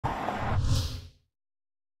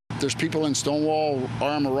there's people in Stonewall,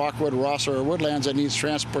 Arm, Rockwood, Rosser, or Woodlands that needs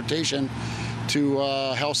transportation to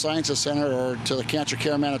Health Sciences Center or to the Cancer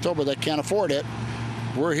Care Manitoba that can't afford it.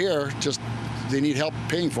 We're here, just they need help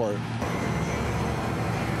paying for it.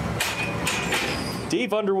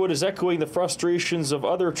 Dave Underwood is echoing the frustrations of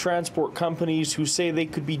other transport companies who say they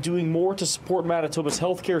could be doing more to support Manitoba's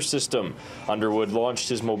healthcare system. Underwood launched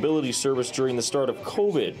his mobility service during the start of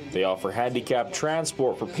COVID. They offer handicapped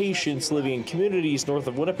transport for patients living in communities north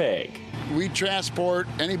of Winnipeg. We transport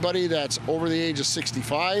anybody that's over the age of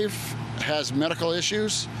 65, has medical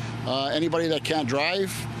issues, anybody that can't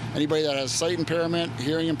drive, anybody that has sight impairment,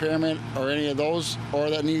 hearing impairment, or any of those, or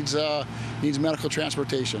that needs medical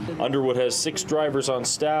transportation. Underwood has 6 drivers on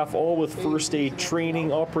staff, all with first aid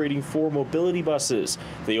training, operating 4 mobility buses.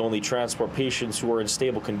 They only transport patients who are in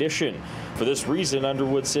stable condition. For this reason,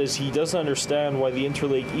 Underwood says he doesn't understand why the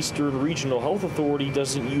Interlake Eastern Regional Health Authority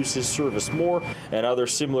doesn't use his service more and other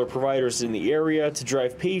similar providers in the area to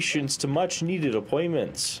drive patients to much needed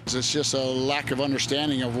appointments. It's just a lack of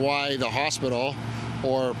understanding of why the hospital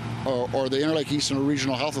or the Interlake Eastern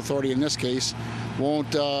Regional Health Authority in this case won't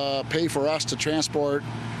pay for us to transport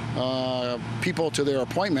people to their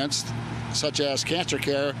appointments, such as Cancer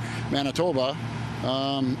Care Manitoba,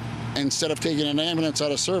 instead of taking an ambulance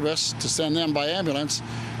out of service to send them by ambulance,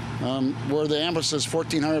 where the ambulance is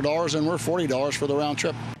 $1,400 and we're $40 for the round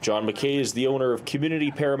trip. John McKay is the owner of Community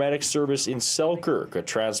Paramedic Service in Selkirk, a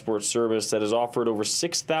transport service that has offered over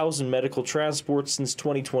 6,000 medical transports since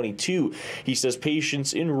 2022. He says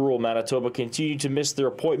patients in rural Manitoba continue to miss their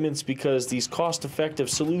appointments because these cost-effective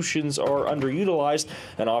solutions are underutilized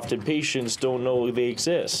and often patients don't know they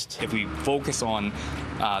exist. If we focus on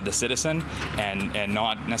the citizen and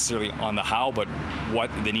not necessarily on the how, but what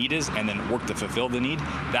the need is, and then work to fulfill the need,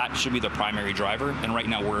 that should be the primary driver. And right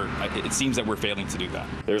now it seems that we're failing to do that.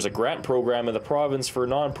 There's a grant program in the province for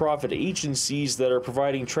nonprofit agencies that are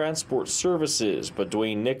providing transport services, but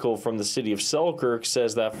Dwayne Nickel from the city of Selkirk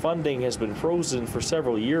says that funding has been frozen for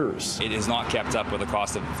several years. It is not kept up with the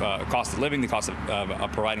cost of living, the cost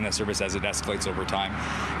of providing that service as it escalates over time.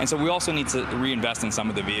 And so we also need to reinvest in some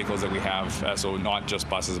of the vehicles that we have, so not just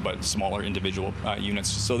buses, but smaller individual units,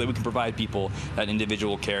 so that we can provide people that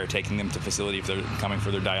individual care, taking them to facility if they're coming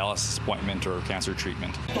for their dialysis appointment or cancer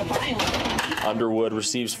treatment. Underwood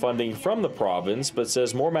receives funding from the province, but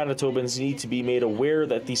says more Manitobans need to be made aware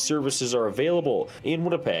that these services are available. In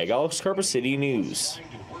Winnipeg, Alex Karpa, City News.